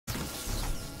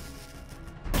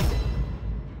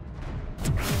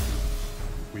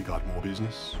We got more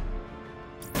business?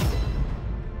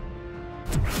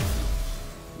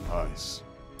 Nice.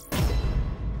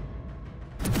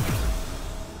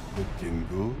 Looking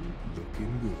good,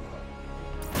 looking good.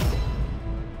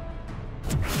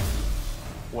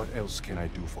 What else can I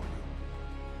do for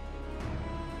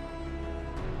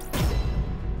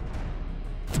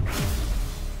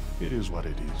you? It is what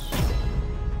it is.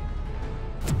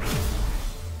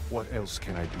 What else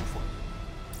can I do for you?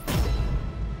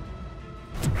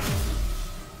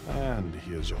 And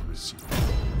here's your receipt.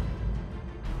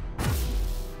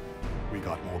 We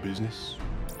got more business?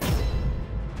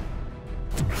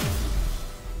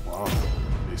 Wow,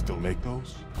 they still make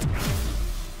those?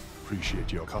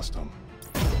 Appreciate your custom.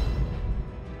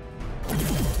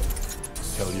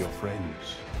 Tell your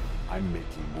friends, I'm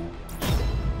making moves.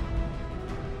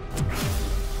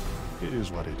 It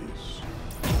is what it is.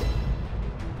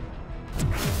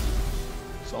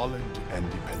 Solid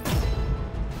and dependable.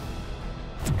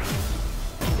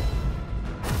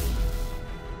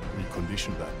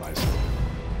 Reconditioned that myself.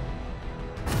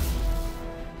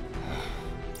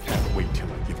 Can't wait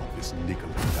till I give up this nickel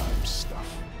and dime stuff.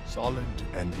 Solid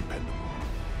and dependable.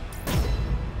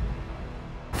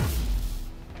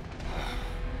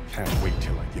 Can't wait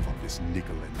till I give up this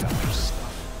nickel and dime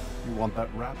stuff. You want that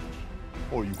wrapped?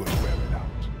 Or you gonna wear it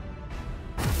out?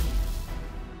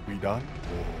 We done?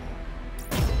 Or...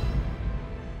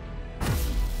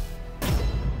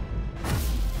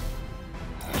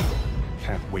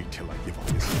 Can't wait till I give up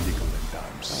this nickel and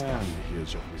dime stuff. And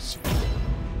here's your receipt.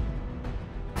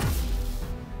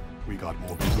 We got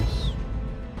more business?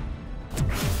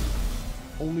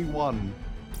 Only one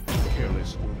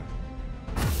careless owner.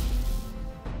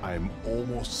 I'm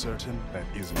almost certain that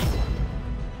isn't one.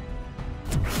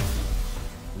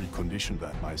 Reconditioned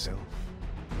that myself.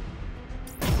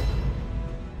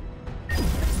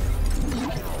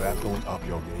 If that don't up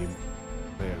your game,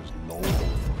 there's no hope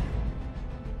for you.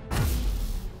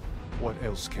 What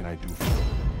else can I do for you?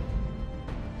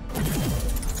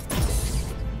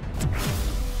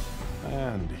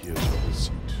 And here's your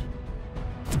receipt.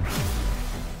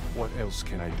 What else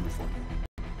can I do for you?